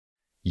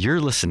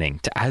You're listening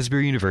to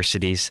Asbury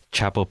University's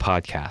Chapel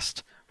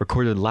Podcast,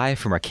 recorded live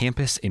from our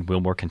campus in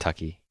Wilmore,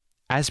 Kentucky.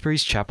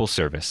 Asbury's Chapel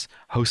Service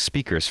hosts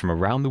speakers from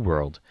around the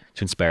world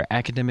to inspire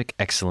academic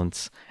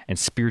excellence and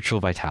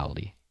spiritual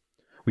vitality.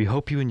 We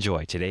hope you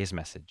enjoy today's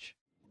message.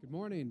 Good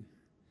morning.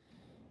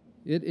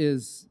 It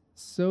is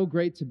so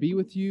great to be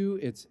with you.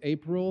 It's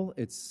April.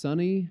 It's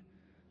sunny.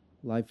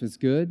 Life is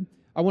good.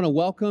 I want to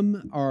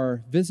welcome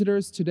our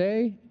visitors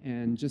today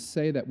and just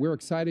say that we're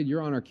excited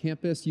you're on our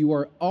campus. You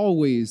are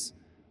always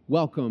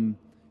welcome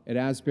at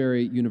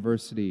Asbury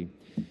University.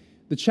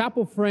 The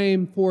chapel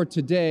frame for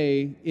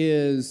today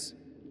is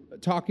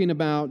talking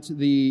about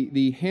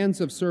the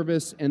hands of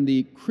service and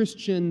the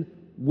Christian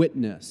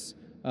witness,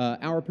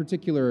 our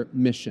particular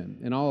mission,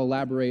 and I'll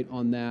elaborate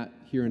on that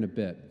here in a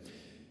bit.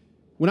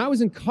 When I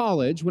was in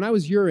college, when I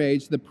was your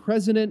age, the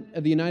President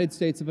of the United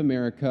States of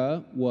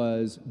America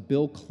was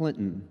Bill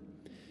Clinton.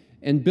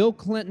 And Bill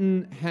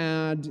Clinton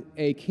had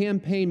a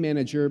campaign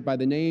manager by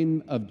the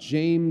name of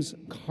James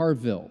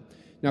Carville.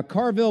 Now,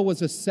 Carville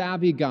was a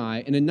savvy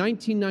guy, and in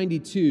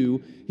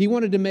 1992, he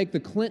wanted to make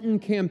the Clinton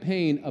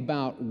campaign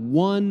about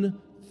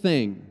one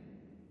thing: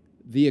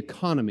 the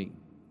economy.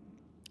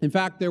 In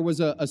fact, there was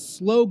a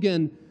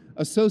slogan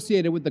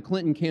associated with the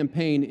Clinton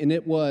campaign, and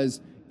it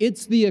was,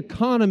 "It's the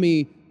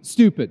economy,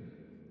 stupid."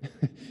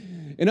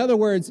 In other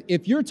words,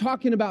 if you're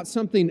talking about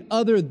something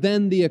other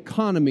than the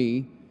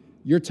economy,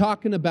 you're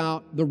talking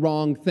about the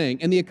wrong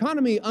thing. And the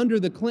economy under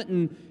the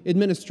Clinton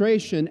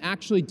administration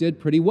actually did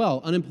pretty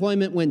well.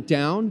 Unemployment went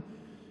down.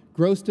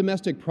 Gross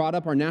domestic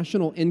product, our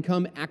national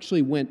income,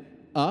 actually went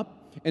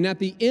up. And at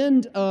the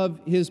end of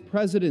his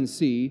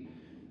presidency,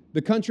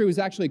 the country was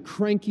actually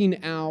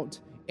cranking out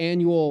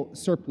annual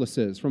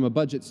surpluses from a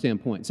budget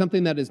standpoint,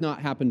 something that has not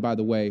happened, by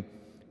the way,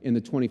 in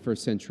the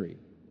 21st century.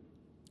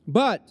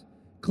 But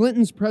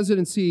Clinton's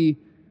presidency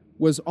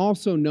was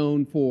also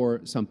known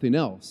for something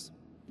else.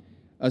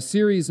 A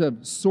series of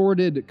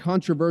sordid,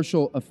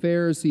 controversial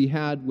affairs he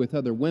had with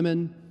other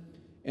women,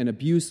 and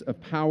abuse of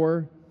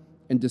power,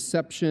 and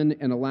deception,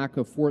 and a lack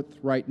of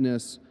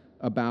forthrightness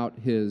about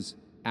his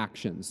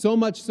actions. So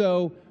much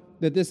so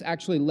that this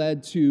actually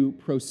led to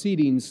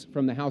proceedings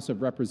from the House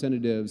of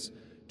Representatives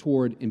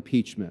toward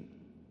impeachment.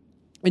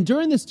 And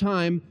during this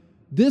time,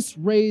 this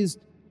raised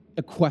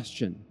a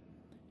question.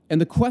 And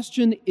the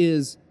question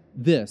is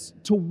this: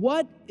 to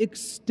what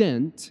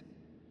extent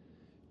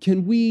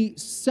can we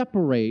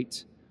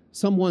separate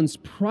someone's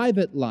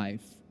private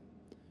life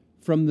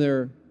from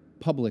their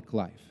public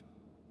life?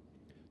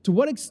 To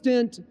what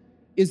extent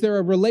is there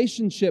a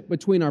relationship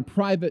between our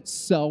private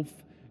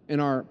self and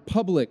our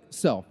public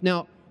self?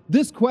 Now,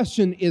 this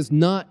question is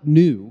not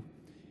new,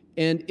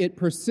 and it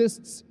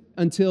persists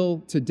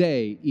until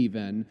today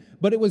even,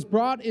 but it was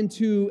brought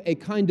into a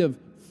kind of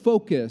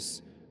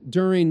focus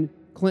during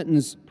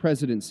Clinton's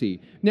presidency.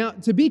 Now,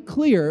 to be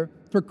clear,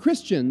 for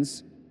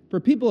Christians, for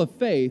people of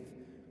faith,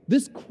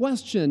 this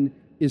question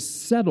is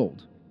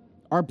settled.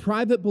 Our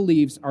private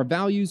beliefs, our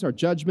values, our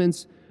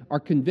judgments,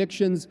 our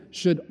convictions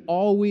should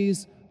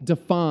always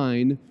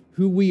define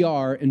who we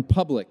are in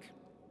public.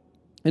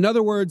 In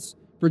other words,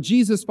 for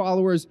Jesus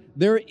followers,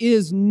 there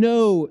is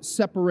no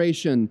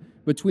separation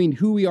between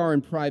who we are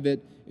in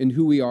private and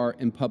who we are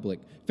in public.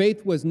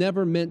 Faith was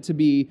never meant to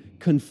be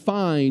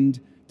confined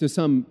to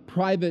some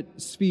private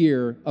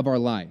sphere of our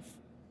life.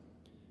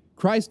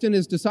 Christ and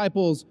his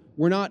disciples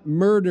were not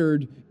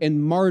murdered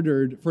and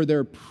martyred for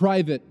their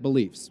private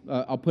beliefs.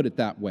 I'll put it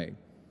that way.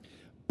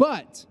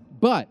 But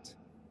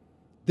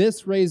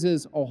this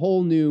raises a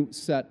whole new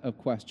set of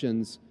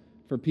questions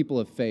for people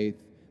of faith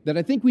that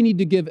I think we need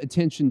to give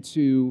attention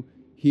to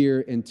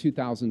here in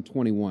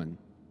 2021.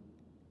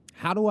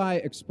 How do I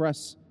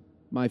express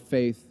my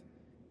faith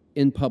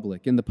in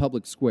public, in the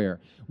public square?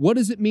 What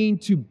does it mean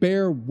to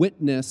bear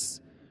witness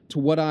to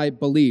what I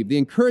believe? The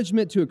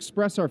encouragement to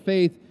express our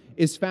faith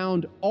is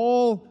found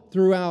all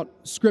throughout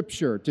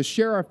Scripture, to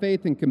share our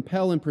faith and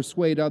compel and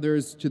persuade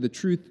others to the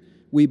truth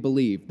we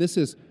believe. This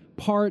is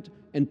part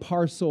and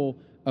parcel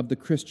of the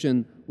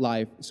Christian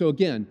life. So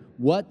again,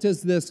 what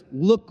does this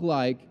look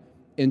like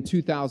in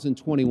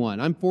 2021?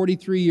 I'm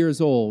 43 years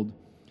old.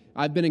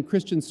 I've been in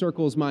Christian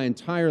circles my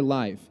entire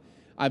life.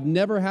 I've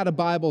never had a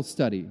Bible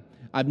study.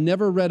 I've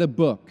never read a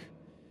book.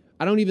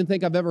 I don't even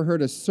think I've ever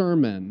heard a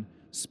sermon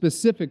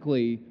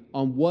specifically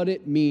on what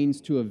it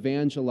means to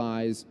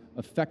evangelize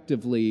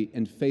effectively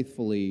and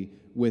faithfully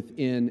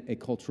within a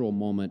cultural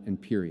moment and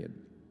period.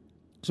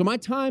 So my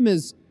time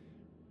is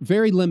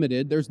very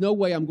limited. There's no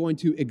way I'm going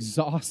to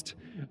exhaust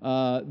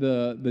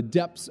the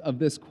depths of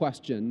this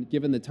question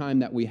given the time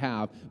that we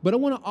have. But I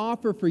want to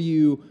offer for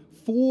you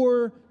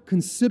 4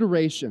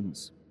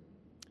 considerations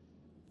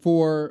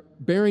for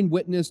bearing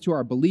witness to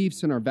our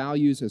beliefs and our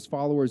values as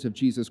followers of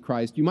Jesus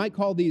Christ. You might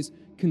call these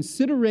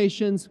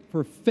considerations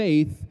for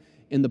faith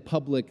in the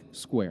public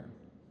square.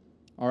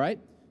 All right?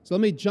 So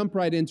let me jump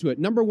right into it.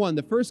 Number 1,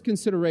 the first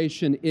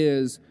consideration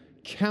is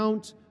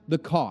count the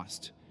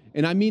cost.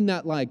 And I mean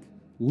that like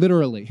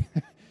literally.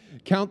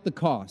 Count the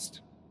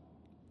cost.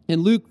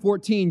 In Luke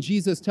 14,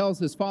 Jesus tells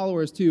his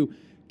followers to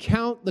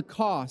count the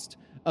cost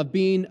of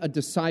being a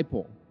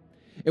disciple.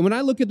 And when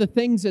I look at the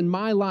things in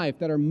my life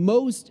that are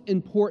most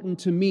important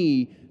to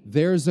me,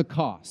 there's a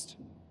cost.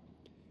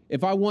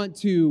 If I want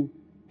to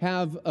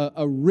have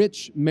a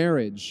rich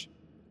marriage,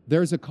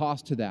 there's a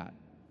cost to that.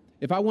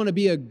 If I want to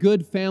be a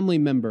good family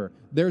member,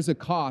 there's a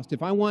cost.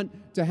 If I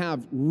want to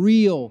have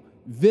real,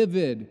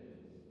 vivid,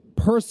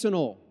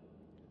 personal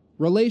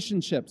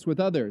relationships with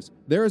others,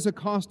 there is a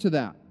cost to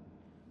that.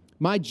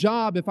 My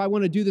job, if I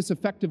want to do this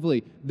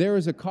effectively, there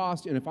is a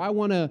cost. And if I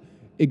want to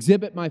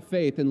exhibit my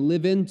faith and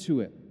live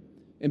into it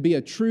and be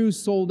a true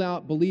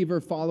sold-out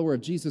believer, follower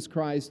of Jesus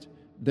Christ,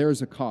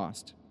 there's a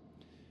cost.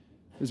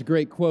 There's a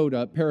great quote,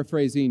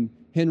 paraphrasing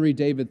Henry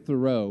David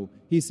Thoreau.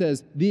 He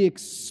says, "The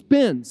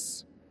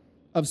expense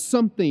of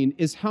something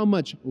is how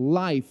much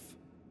life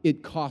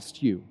it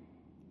cost you."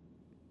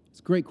 It's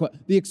a great quote.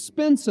 The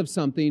expense of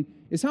something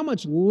is how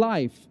much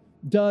life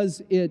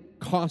does it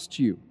cost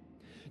you.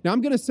 Now,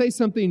 I'm going to say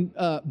something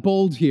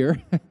bold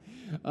here.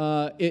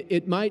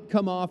 It might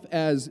come off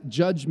as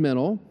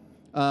judgmental.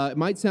 It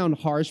might sound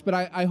harsh, but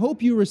I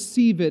hope you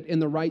receive it in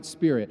the right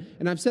spirit.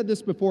 And I've said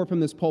this before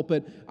from this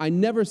pulpit. I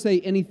never say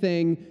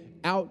anything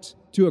out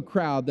to a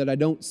crowd that I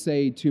don't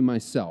say to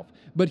myself.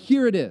 But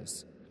here it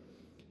is.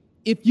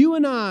 If you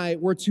and I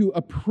were to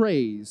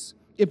appraise,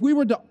 if we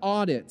were to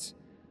audit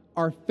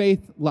our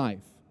faith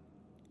life,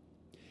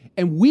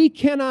 and we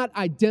cannot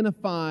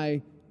identify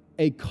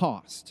a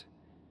cost,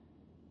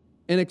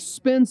 an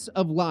expense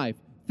of life,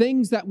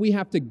 things that we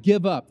have to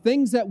give up,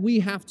 things that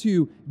we have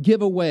to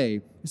give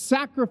away,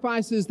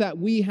 sacrifices that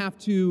we have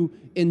to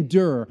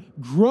endure,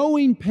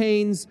 growing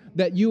pains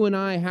that you and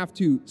I have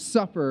to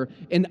suffer,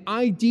 and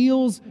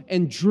ideals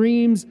and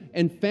dreams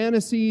and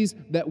fantasies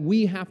that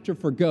we have to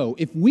forgo.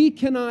 If we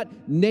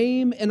cannot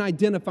name and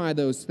identify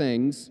those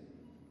things,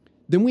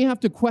 then we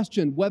have to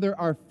question whether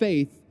our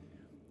faith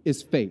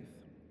is faith,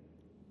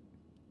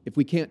 if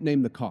we can't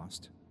name the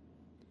cost.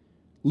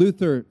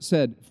 Luther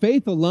said,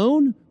 "Faith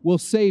alone will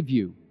save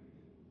you.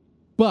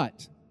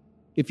 But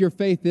if your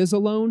faith is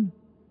alone,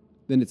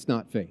 then it's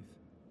not faith."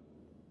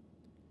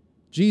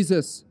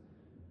 Jesus,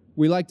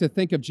 we like to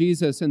think of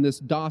Jesus in this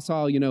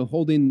docile,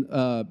 holding,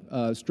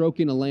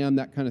 stroking a lamb,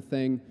 that kind of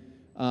thing.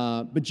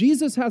 But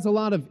Jesus has a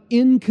lot of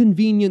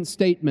inconvenient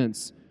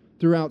statements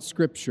throughout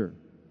Scripture.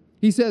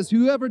 He says,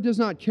 "Whoever does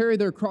not carry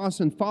their cross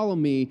and follow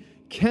me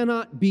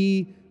cannot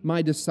be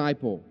my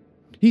disciple."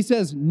 He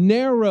says,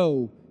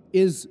 "Narrow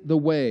is the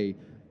way."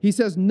 He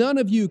says, "None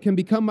of you can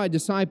become my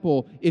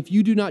disciple if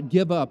you do not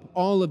give up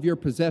all of your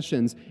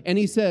possessions." And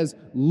he says,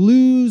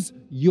 "Lose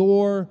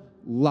your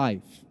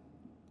life."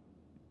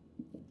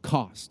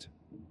 Cost.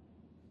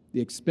 The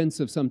expense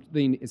of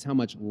something is how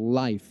much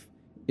life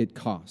it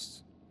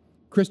costs.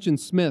 Christian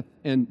Smith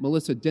and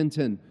Melissa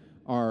Denton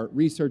are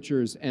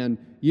researchers, and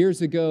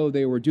years ago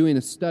they were doing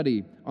a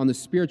study on the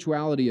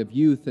spirituality of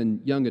youth and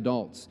young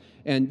adults.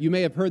 And you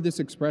may have heard this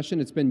expression.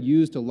 It's been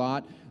used a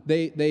lot.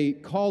 They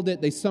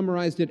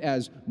summarized it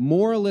as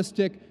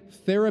moralistic,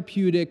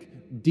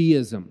 therapeutic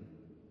deism.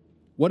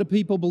 What do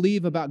people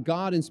believe about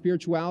God and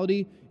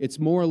spirituality? It's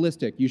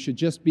moralistic. You should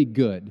just be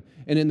good.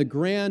 And in the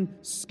grand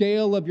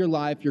scale of your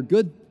life, your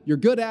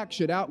good acts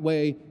should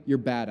outweigh your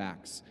bad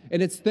acts.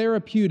 And it's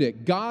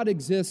therapeutic. God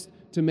exists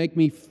to make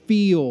me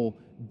feel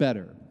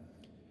better.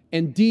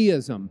 And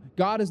deism.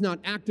 God is not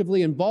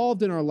actively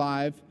involved in our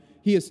life.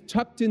 He is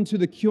tucked into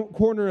the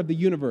corner of the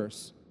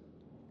universe,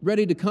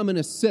 ready to come and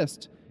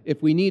assist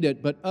if we need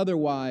it, but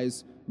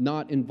otherwise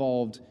not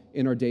involved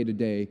in our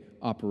day-to-day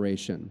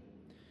operation.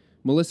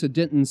 Melissa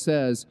Denton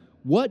says,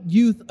 "What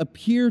youth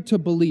appear to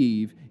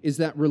believe is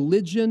that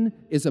religion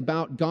is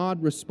about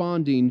God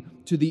responding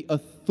to the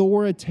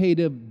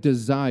authoritative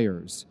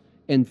desires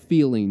and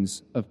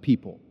feelings of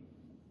people."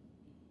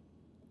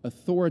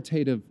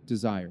 Authoritative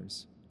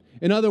desires.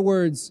 In other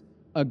words,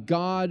 a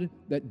God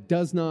that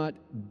does not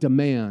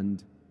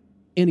demand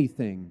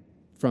anything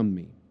from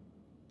me.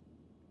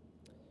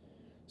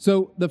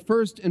 So the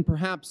first and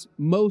perhaps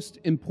most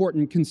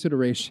important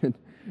consideration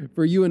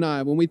for you and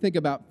I when we think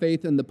about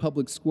faith in the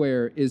public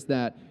square is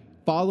that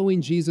following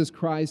Jesus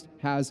Christ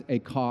has a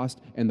cost,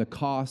 and the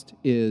cost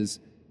is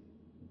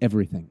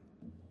everything.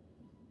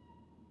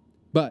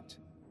 But,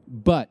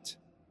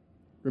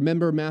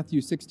 remember Matthew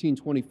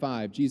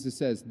 16:25, Jesus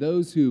says,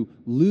 "Those who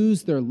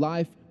lose their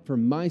life for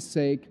my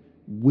sake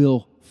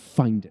will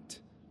find it."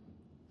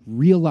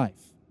 Real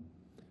life,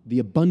 the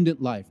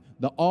abundant life,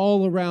 the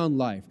all-around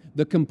life,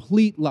 the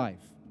complete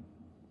life.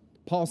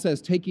 Paul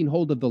says, taking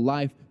hold of the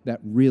life that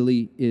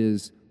really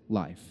is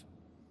life.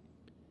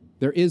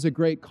 There is a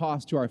great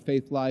cost to our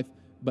faith life,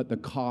 but the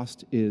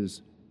cost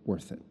is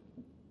worth it.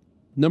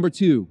 Number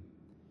 2,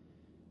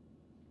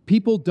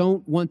 people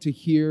don't want to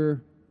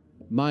hear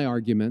my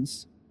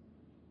arguments,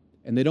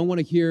 and they don't want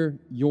to hear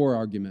your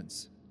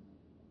arguments.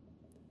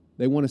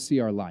 They want to see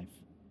our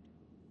life.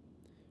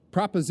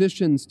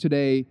 Propositions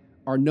today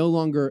are no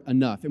longer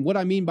enough. And what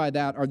I mean by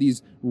that are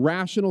these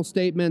rational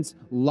statements,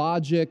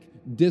 logic,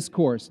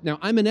 discourse. Now,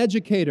 I'm an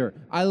educator.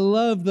 I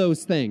love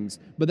those things,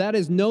 but that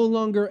is no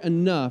longer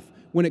enough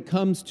when it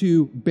comes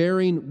to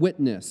bearing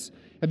witness.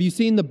 Have you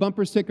seen the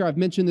bumper sticker? I've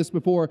mentioned this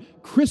before.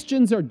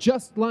 Christians are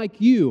just like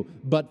you,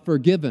 but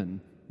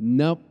forgiven.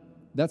 Nope,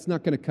 that's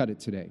not going to cut it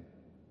today.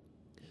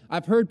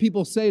 I've heard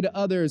people say to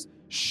others,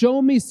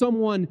 show me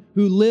someone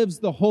who lives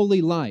the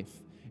holy life.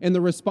 And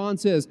the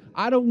response is,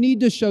 I don't need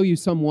to show you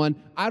someone.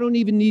 I don't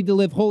even need to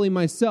live holy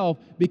myself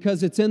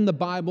because it's in the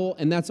Bible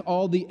and that's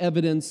all the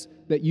evidence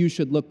that you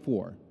should look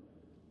for.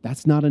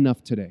 That's not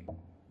enough today.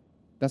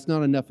 That's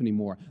not enough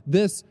anymore.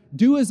 This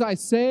do as I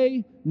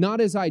say,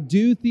 not as I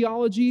do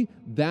theology,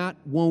 that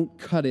won't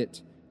cut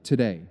it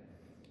today.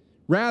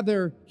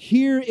 Rather,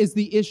 here is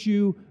the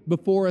issue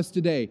before us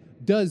today.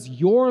 Does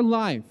your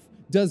life,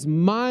 does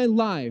my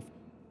life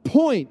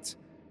point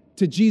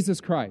to Jesus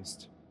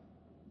Christ?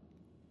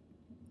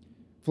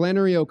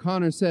 Flannery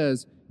O'Connor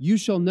says, you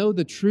shall know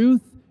the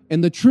truth,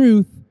 and the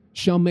truth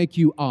shall make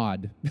you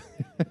odd.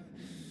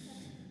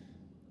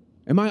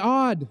 Am I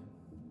odd?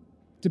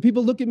 Do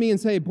people look at me and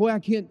say, boy, I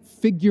can't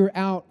figure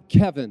out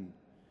Kevin?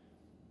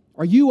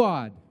 Are you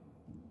odd?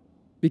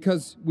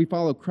 Because we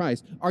follow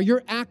Christ. Are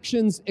your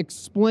actions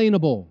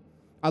explainable?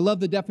 I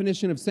love the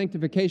definition of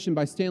sanctification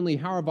by Stanley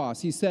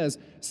Hauerwas. He says,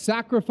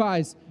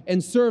 sacrifice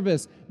and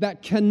service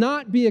that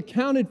cannot be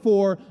accounted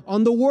for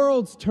on the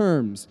world's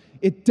terms.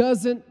 It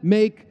doesn't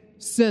make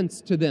sense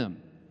to them.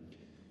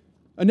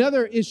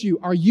 Another issue,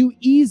 are you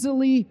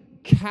easily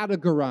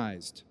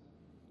categorized?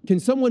 Can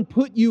someone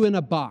put you in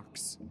a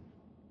box?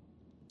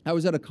 I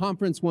was at a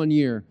conference one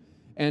year,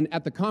 and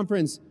at the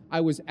conference,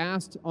 I was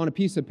asked on a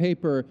piece of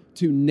paper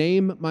to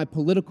name my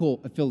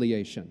political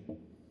affiliation.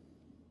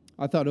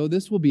 I thought, oh,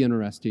 this will be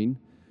interesting.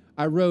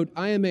 I wrote,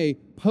 I am a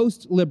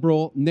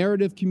post-liberal,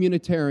 narrative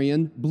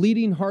communitarian,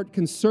 bleeding heart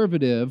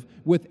conservative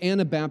with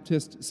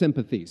Anabaptist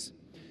sympathies.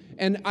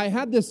 And I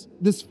had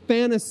this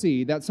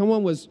fantasy that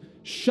someone was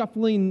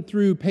shuffling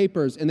through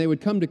papers and they would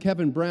come to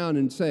Kevin Brown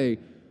and say,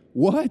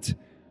 what?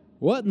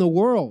 What in the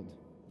world?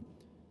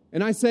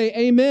 And I say,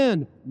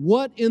 amen.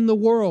 What in the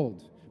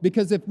world?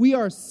 Because if we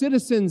are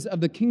citizens of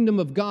the kingdom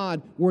of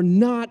God, we're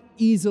not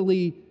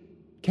easily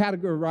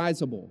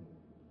categorizable.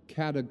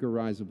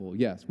 Categorizable,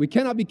 yes. We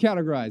cannot be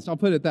categorized. I'll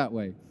put it that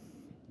way.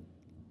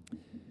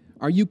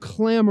 Are you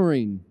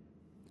clamoring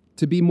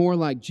to be more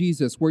like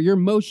Jesus, where your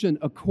motion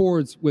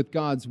accords with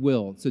God's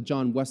will? It's a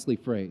John Wesley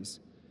phrase.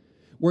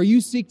 Where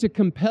you seek to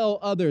compel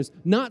others,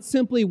 not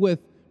simply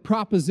with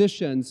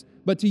propositions,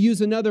 but to use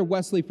another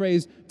Wesley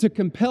phrase, to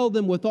compel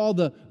them with all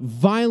the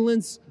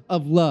violence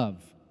of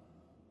love.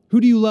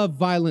 Who do you love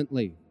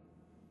violently?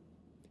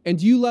 And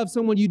do you love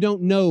someone you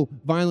don't know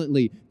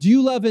violently? Do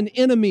you love an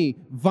enemy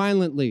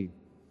violently?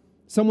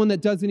 Someone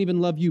that doesn't even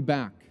love you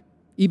back,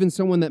 even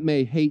someone that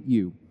may hate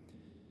you.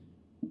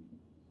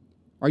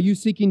 Are you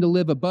seeking to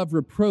live above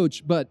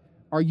reproach, but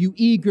are you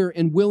eager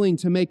and willing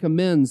to make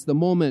amends the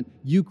moment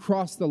you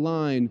cross the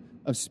line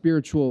of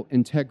spiritual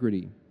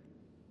integrity?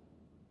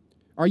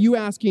 Are you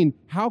asking,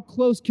 how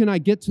close can I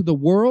get to the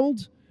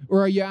world?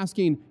 Or are you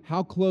asking,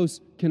 how close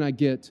can I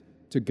get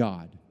to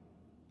God?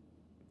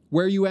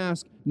 Where you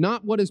ask,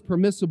 not what is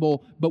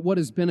permissible, but what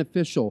is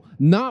beneficial.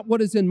 Not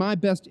what is in my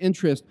best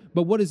interest,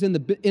 but what is in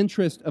the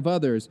interest of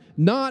others.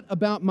 Not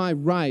about my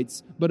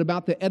rights, but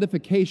about the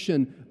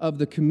edification of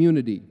the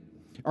community.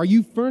 Are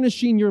you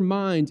furnishing your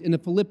mind in a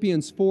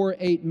Philippians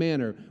 4:8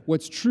 manner?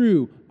 What's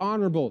true,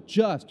 honorable,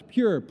 just,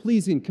 pure,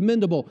 pleasing,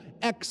 commendable,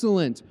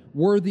 excellent,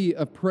 worthy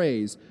of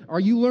praise? Are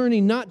you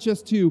learning not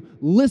just to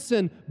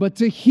listen, but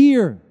to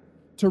hear,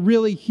 to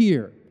really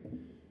hear?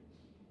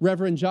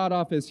 Reverend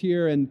Jodoff is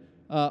here, and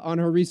on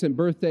her recent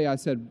birthday, I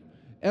said,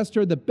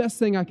 Esther, the best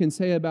thing I can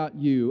say about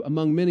you,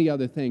 among many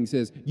other things,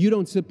 is you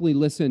don't simply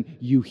listen,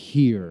 you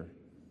hear.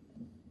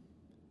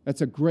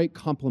 That's a great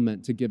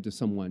compliment to give to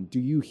someone. Do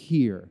you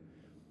hear?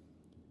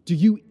 Do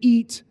you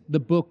eat the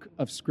book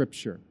of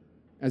Scripture,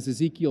 as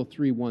Ezekiel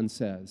 3:1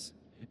 says?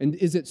 And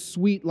is it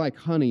sweet like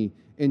honey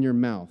in your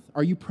mouth?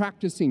 Are you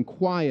practicing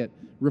quiet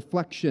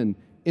reflection,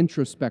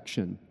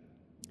 introspection?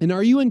 And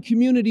are you in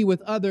community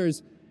with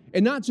others,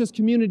 and not just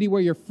community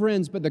where you're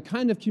friends, but the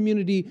kind of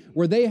community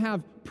where they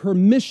have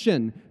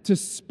permission to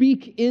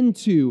speak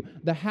into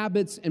the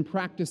habits and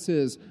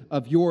practices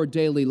of your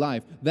daily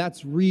life?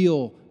 That's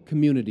real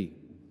community.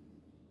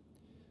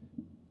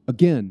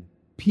 Again,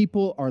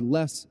 people are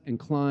less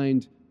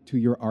inclined to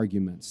your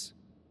arguments.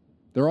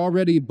 They're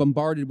already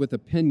bombarded with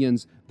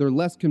opinions. They're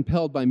less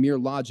compelled by mere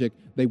logic.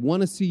 They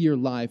want to see your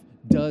life.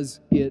 Does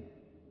it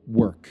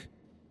work?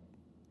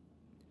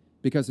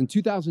 Because in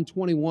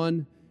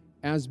 2021,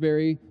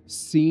 Asbury,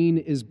 seeing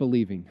is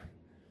believing.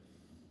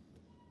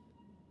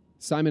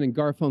 Simon and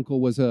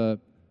Garfunkel was a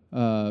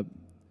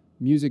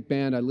music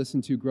band I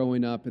listened to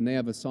growing up, and they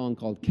have a song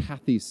called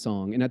Kathy's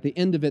Song. And at the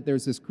end of it,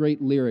 there's this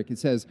great lyric. It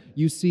says,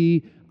 you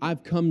see,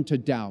 I've come to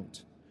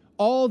doubt.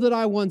 All that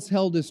I once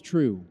held is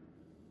true.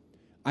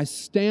 I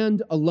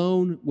stand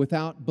alone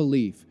without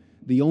belief.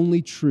 The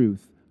only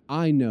truth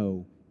I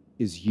know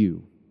is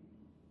you.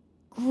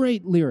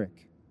 Great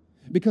lyric.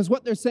 Because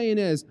what they're saying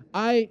is,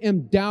 I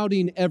am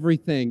doubting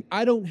everything.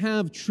 I don't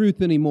have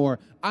truth anymore.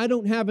 I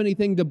don't have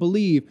anything to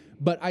believe,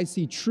 but I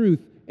see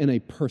truth in a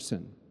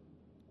person.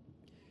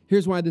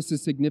 Here's why this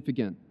is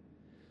significant.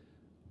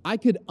 I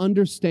could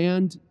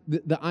understand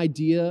the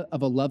idea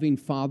of a loving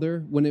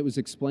father when it was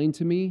explained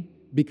to me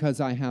because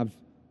I have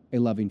a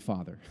loving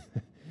father.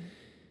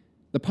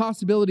 The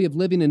possibility of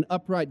living an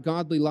upright,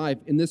 godly life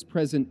in this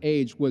present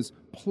age was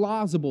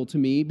plausible to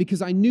me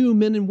because I knew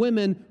men and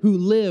women who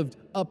lived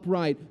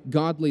upright,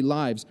 godly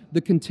lives.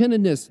 The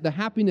contentedness, the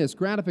happiness,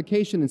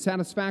 gratification, and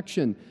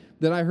satisfaction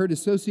that I heard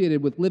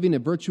associated with living a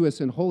virtuous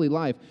and holy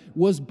life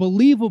was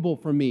believable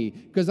for me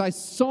because I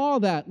saw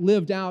that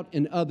lived out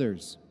in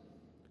others.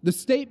 The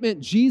statement,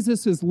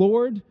 Jesus is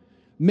Lord,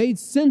 made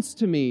sense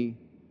to me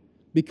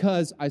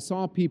because I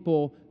saw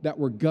people that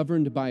were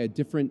governed by a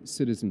different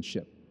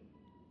citizenship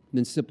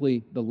than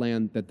simply the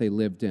land that they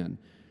lived in.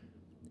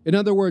 In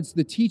other words,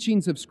 the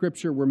teachings of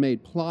Scripture were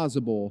made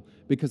plausible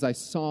because I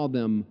saw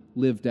them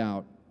lived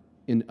out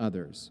in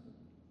others.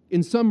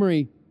 In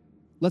summary,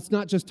 let's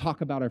not just talk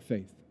about our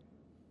faith.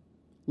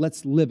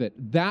 Let's live it.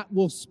 That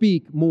will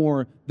speak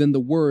more than the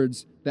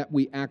words that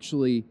we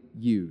actually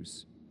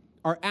use.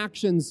 Our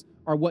actions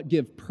are what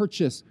give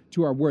purchase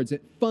to our words.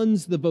 It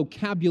funds the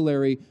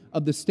vocabulary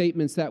of the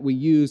statements that we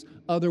use.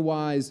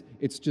 Otherwise,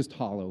 it's just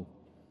hollow.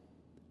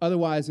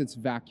 Otherwise, it's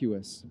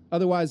vacuous.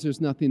 Otherwise, there's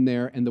nothing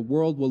there, and the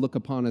world will look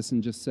upon us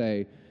and just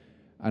say,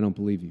 I don't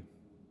believe you.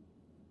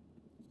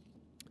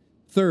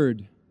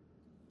 Third,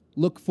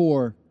 look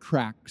for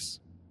cracks.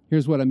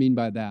 Here's what I mean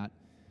by that.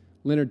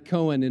 Leonard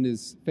Cohen, in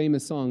his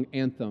famous song,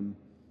 Anthem,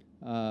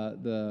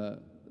 the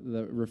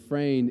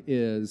refrain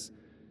is,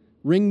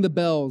 ring the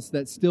bells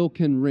that still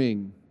can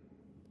ring.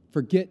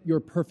 Forget your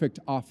perfect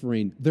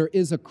offering. There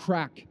is a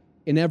crack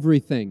in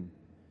everything.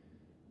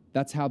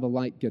 That's how the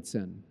light gets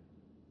in.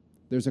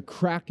 There's a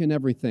crack in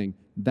everything.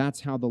 That's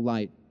how the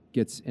light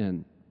gets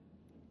in.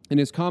 In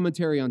his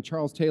commentary on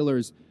Charles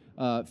Taylor's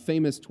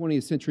famous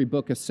 20th century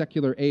book, A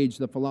Secular Age,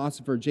 the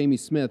philosopher Jamie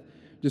Smith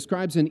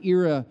describes an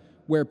era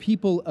where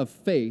people of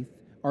faith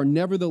are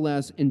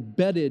nevertheless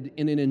embedded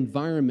in an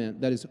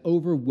environment that is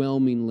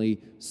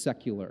overwhelmingly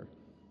secular.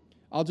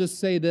 I'll just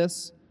say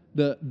this,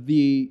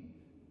 the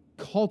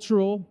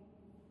cultural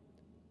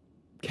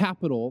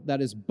capital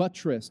that has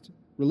buttressed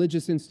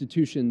religious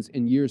institutions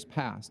in years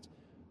past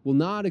will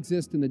not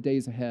exist in the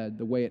days ahead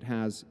the way it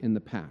has in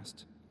the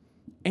past.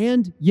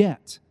 And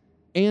yet,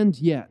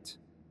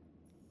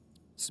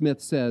 Smith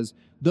says,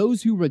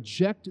 those who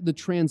reject the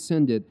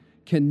transcendent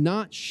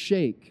cannot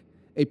shake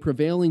a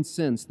prevailing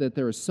sense that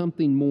there is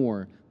something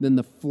more than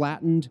the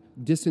flattened,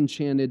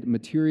 disenchanted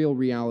material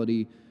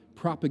reality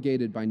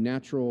propagated by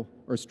natural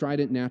or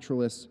strident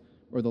naturalists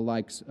or the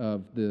likes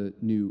of the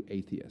new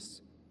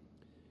atheists.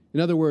 In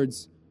other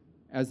words,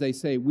 as they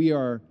say, we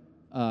are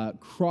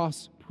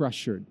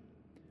cross-pressured.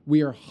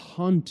 We are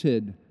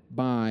haunted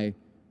by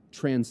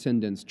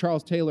transcendence.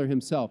 Charles Taylor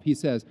himself, he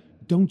says,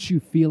 don't you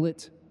feel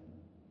it?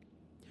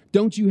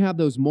 Don't you have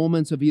those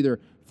moments of either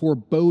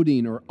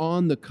foreboding or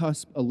on the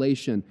cusp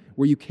elation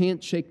where you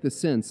can't shake the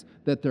sense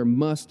that there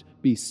must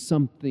be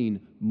something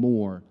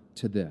more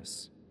to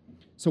this?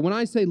 So when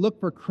I say look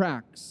for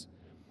cracks,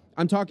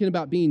 I'm talking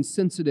about being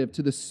sensitive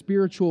to the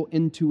spiritual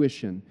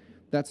intuition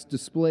that's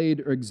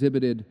displayed or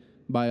exhibited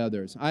by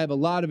others. I have a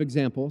lot of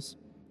examples.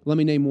 Let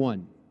me name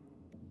one.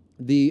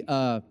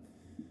 The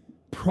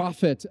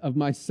prophet of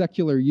my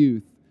secular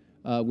youth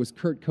was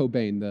Kurt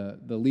Cobain,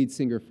 the lead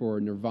singer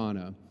for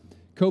Nirvana.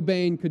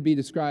 Cobain could be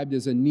described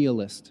as a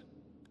nihilist.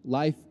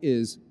 Life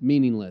is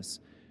meaningless.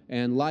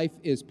 And life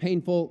is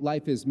painful.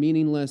 Life is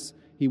meaningless.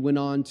 He went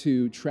on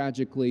to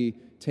tragically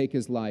take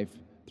his life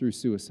through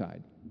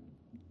suicide.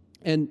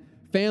 And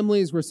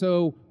families were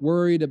so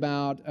worried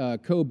about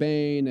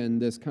Cobain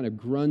and this kind of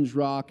grunge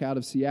rock out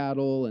of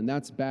Seattle, and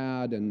that's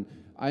bad, and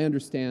I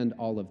understand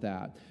all of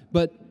that.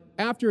 But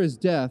after his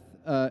death,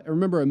 I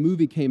remember a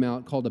movie came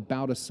out called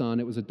About a Son.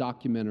 It was a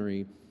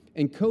documentary.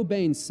 And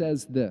Cobain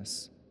says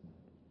this.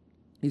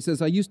 He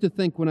says, I used to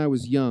think when I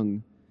was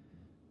young,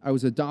 I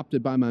was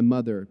adopted by my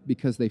mother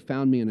because they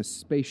found me in a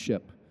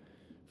spaceship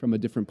from a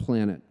different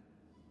planet.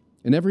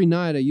 And every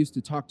night I used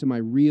to talk to my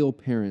real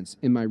parents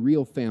in my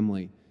real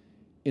family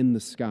in the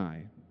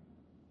sky.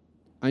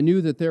 I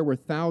knew that there were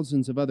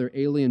thousands of other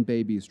alien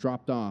babies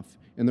dropped off,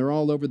 and they're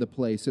all over the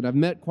place, and I've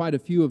met quite a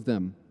few of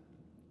them.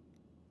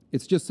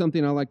 It's just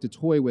something I like to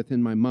toy with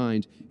in my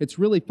mind. It's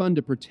really fun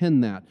to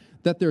pretend that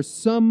there's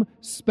some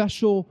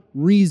special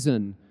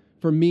reason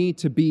for me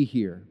to be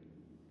here.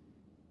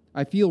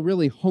 I feel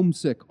really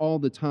homesick all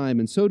the time,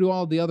 and so do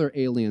all the other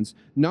aliens.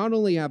 Not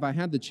only have I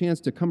had the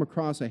chance to come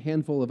across a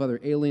handful of other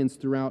aliens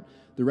throughout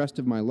the rest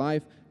of my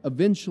life,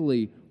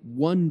 eventually,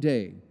 one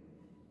day,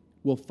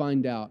 we'll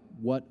find out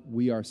what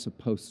we are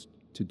supposed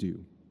to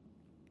do.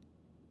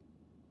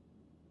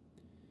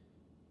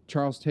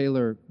 Charles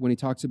Taylor, when he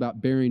talks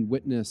about bearing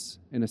witness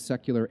in a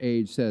secular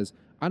age, says,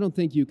 I don't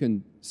think you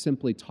can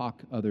simply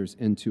talk others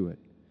into it.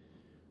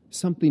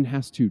 Something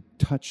has to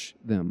touch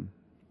them.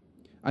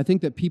 I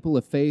think that people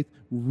of faith,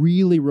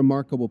 really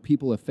remarkable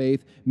people of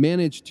faith,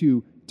 manage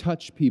to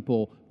touch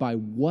people by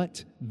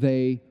what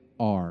they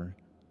are,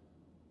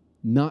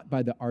 not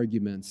by the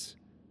arguments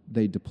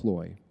they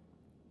deploy.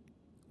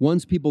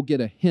 Once people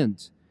get a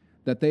hint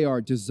that they are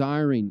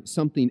desiring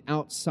something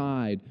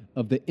outside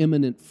of the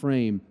immanent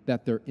frame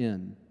that they're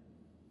in,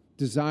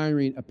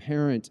 desiring a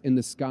parent in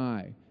the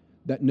sky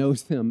that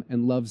knows them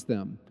and loves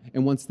them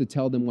and wants to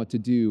tell them what to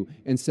do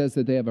and says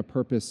that they have a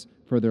purpose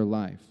for their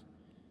life,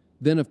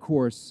 then, of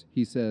course,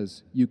 he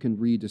says, you can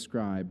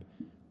re-describe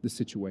the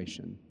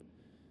situation.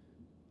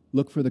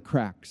 Look for the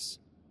cracks.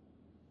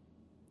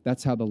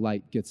 That's how the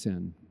light gets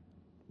in.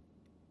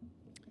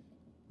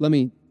 Let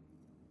me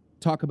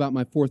talk about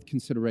my fourth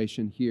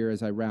consideration here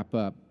as I wrap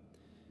up.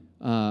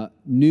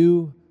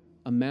 New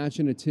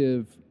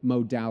imaginative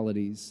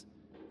modalities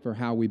for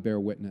how we bear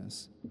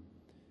witness.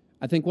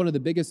 I think one of the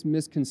biggest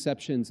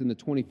misconceptions in the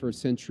 21st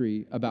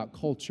century about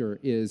culture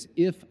is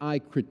if I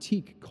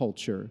critique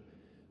culture,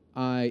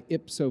 I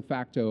ipso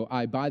facto,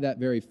 I by that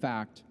very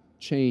fact,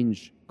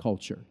 change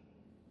culture.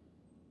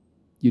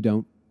 You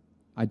don't.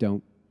 I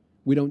don't.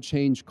 We don't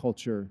change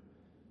culture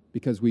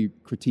because we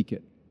critique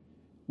it.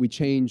 We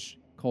change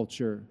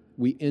culture,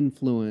 we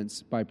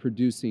influence by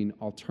producing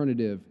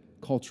alternative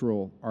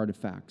cultural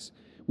artifacts.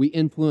 We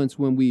influence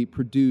when we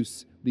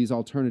produce these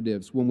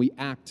alternatives, when we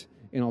act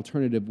in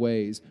alternative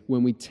ways,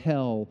 when we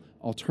tell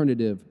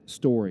alternative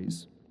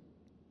stories.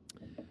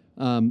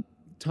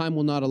 Time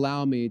will not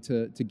allow me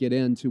to get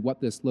into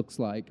what this looks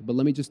like, but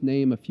let me just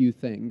name a few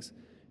things.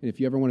 And if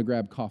you ever want to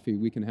grab coffee,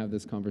 we can have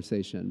this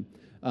conversation.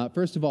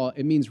 First of all,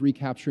 it means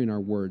recapturing our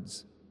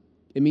words.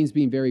 It means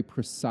being very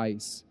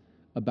precise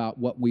about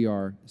what we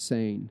are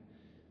saying.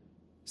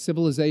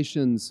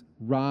 Civilizations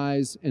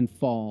rise and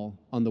fall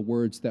on the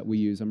words that we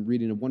use. I'm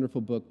reading a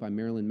wonderful book by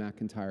Marilyn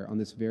McIntyre on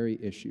this very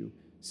issue.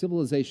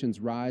 Civilizations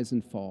rise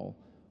and fall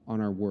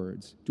on our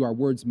words. Do our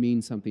words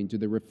mean something? Do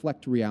they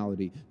reflect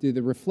reality? Do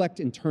they reflect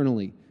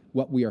internally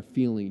what we are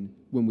feeling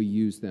when we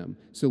use them?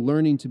 So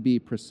learning to be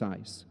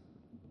precise.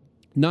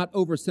 Not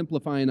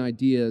oversimplifying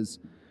ideas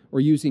or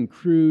using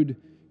crude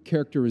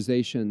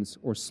characterizations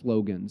or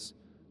slogans.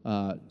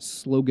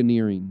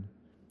 Sloganeering.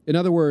 In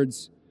other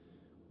words,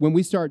 when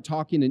we start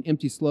talking in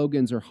empty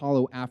slogans or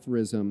hollow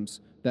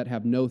aphorisms that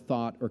have no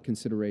thought or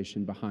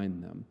consideration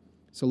behind them.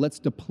 So let's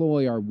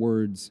deploy our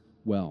words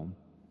well.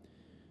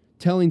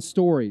 Telling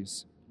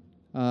stories.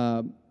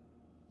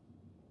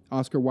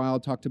 Oscar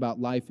Wilde talked about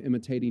life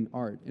imitating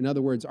art. In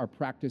other words, our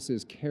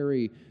practices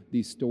carry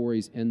these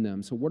stories in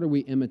them. So what are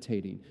we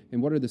imitating?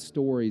 And what are the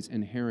stories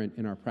inherent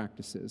in our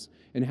practices?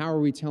 And how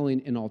are we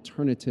telling an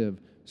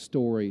alternative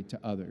story to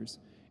others?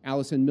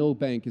 Alison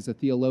Milbank is a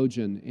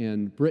theologian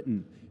in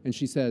Britain, and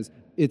she says,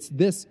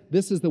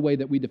 this is the way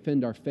that we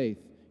defend our faith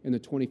in the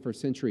 21st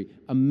century.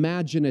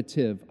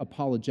 Imaginative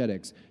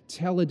apologetics.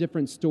 Tell a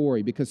different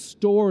story, because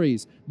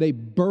stories, they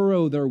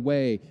burrow their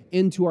way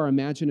into our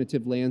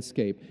imaginative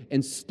landscape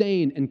and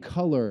stain and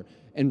color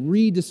and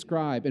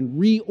redescribe and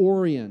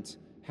reorient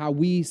how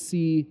we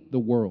see the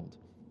world.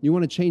 You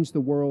want to change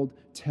the world?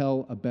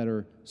 Tell a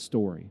better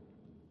story.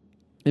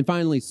 And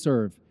finally,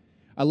 serve.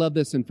 I love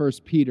this in 1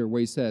 Peter where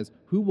he says,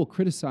 who will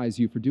criticize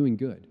you for doing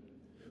good?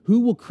 Who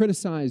will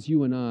criticize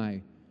you and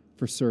I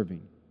for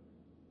serving?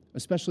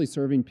 Especially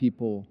serving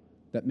people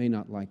that may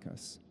not like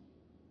us.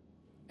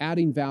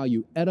 Adding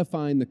value,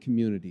 edifying the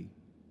community,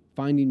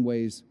 finding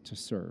ways to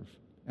serve,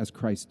 as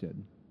Christ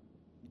did.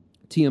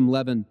 T.M.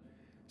 Levin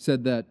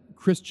said that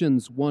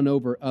Christians won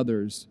over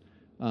others,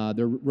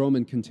 their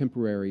Roman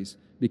contemporaries,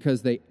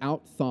 because they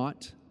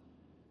outthought,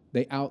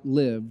 they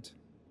outlived,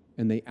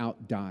 and they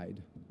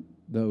outdied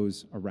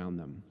those around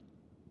them.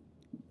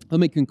 Let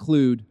me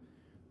conclude.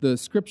 The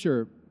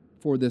scripture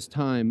for this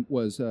time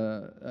was,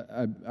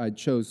 I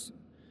chose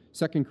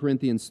 2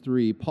 Corinthians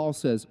 3. Paul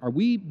says, are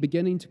we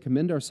beginning to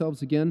commend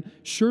ourselves again?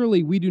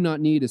 Surely we do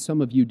not need, as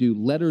some of you do,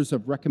 letters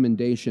of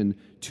recommendation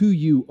to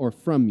you or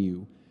from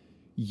you.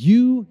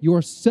 You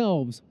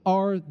yourselves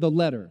are the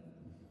letter,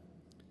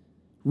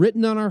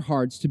 written on our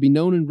hearts to be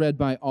known and read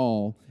by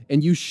all,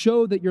 and you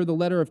show that you're the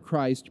letter of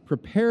Christ,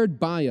 prepared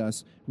by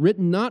us,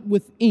 written not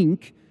with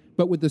ink,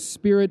 but with the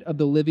Spirit of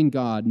the living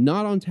God,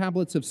 not on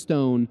tablets of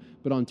stone,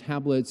 but on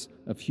tablets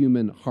of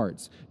human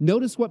hearts.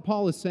 Notice what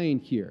Paul is saying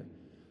here.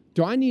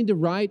 Do I need to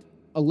write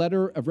a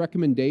letter of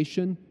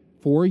recommendation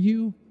for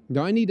you? Do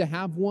I need to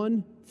have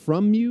one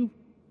from you?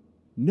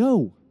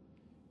 No.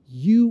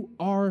 You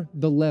are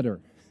the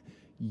letter.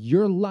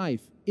 Your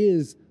life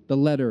is the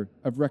letter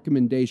of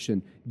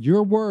recommendation.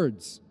 Your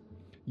words,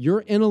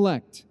 your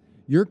intellect,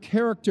 your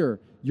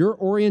character, your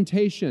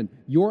orientation,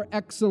 your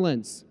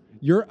excellence,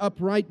 your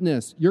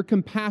uprightness, your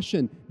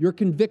compassion, your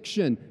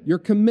conviction, your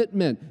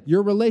commitment,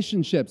 your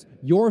relationships,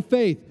 your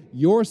faith,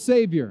 your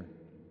Savior,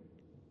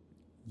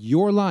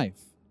 your life,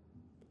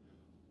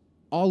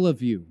 all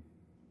of you.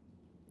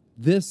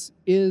 This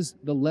is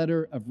the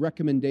letter of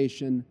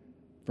recommendation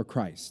for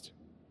Christ.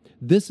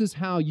 This is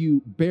how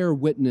you bear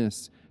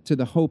witness to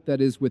the hope that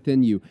is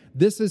within you.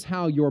 This is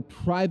how your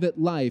private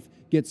life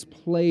gets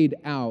played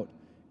out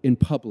in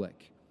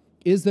public.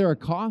 Is there a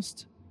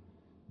cost?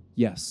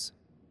 Yes.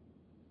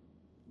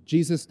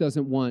 Jesus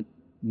doesn't want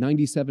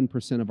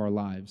 97% of our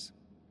lives.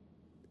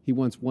 He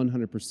wants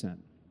 100%.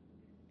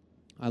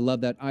 I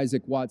love that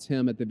Isaac Watts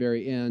hymn at the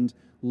very end.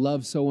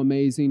 Love so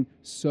amazing,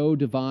 so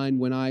divine,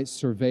 when I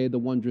survey the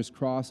wondrous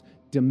cross,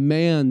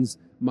 demands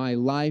my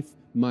life,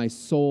 my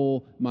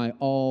soul, my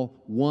all,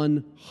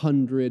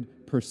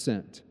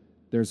 100%.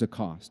 There's a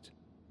cost.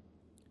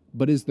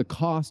 But is the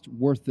cost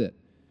worth it?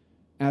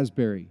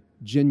 Asbury,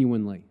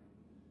 genuinely.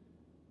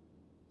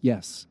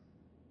 Yes.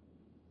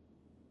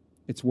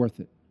 It's worth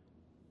it.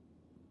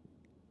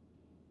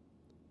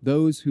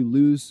 Those who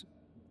lose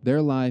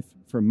their life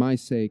for my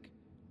sake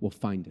will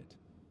find it,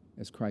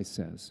 as Christ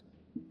says.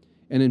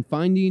 And in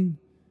finding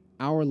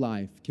our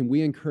life, can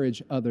we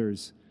encourage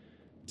others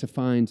to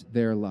find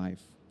their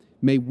life?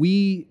 May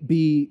we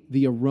be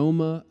the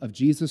aroma of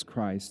Jesus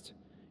Christ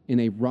in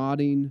a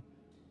rotting,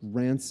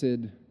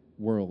 rancid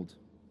world.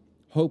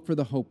 Hope for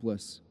the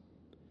hopeless,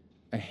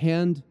 a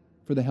hand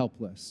for the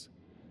helpless,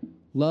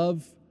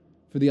 love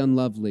for the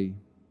unlovely,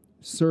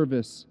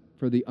 service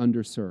for the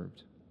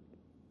underserved.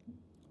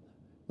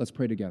 Let's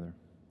pray together.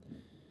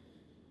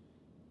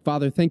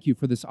 Father, thank you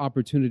for this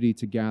opportunity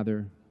to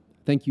gather.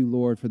 Thank you,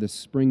 Lord, for this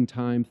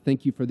springtime.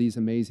 Thank you for these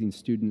amazing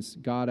students.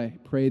 God, I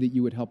pray that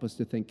you would help us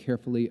to think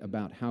carefully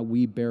about how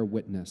we bear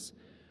witness.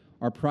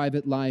 Our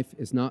private life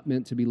is not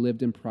meant to be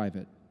lived in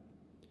private.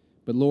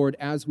 But Lord,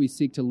 as we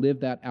seek to live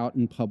that out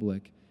in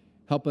public,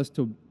 help us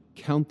to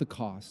count the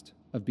cost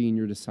of being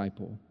your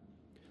disciple.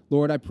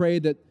 Lord, I pray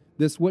that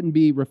this wouldn't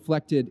be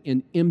reflected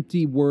in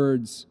empty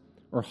words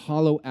or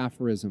hollow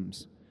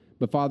aphorisms,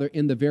 but Father,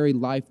 in the very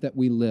life that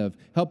we live,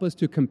 help us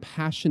to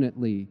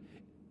compassionately,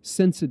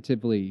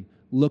 sensitively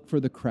look for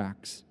the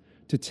cracks,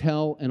 to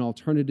tell an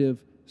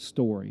alternative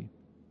story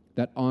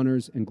that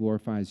honors and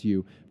glorifies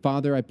you.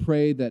 Father, I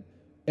pray that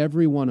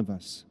every one of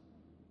us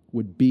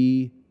would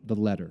be the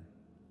letter,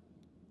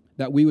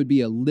 that we would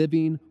be a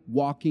living,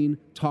 walking,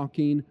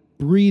 talking,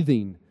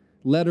 breathing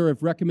letter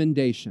of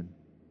recommendation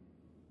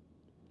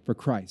for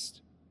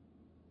Christ.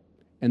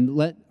 And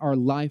let our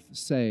life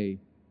say,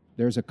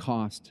 there's a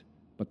cost,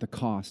 but the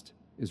cost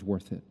is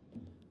worth it.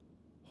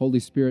 Holy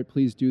Spirit,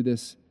 please do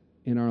this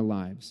in our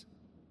lives.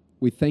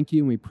 We thank you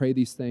and we pray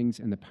these things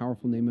in the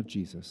powerful name of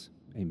Jesus.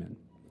 Amen.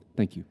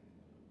 Thank you.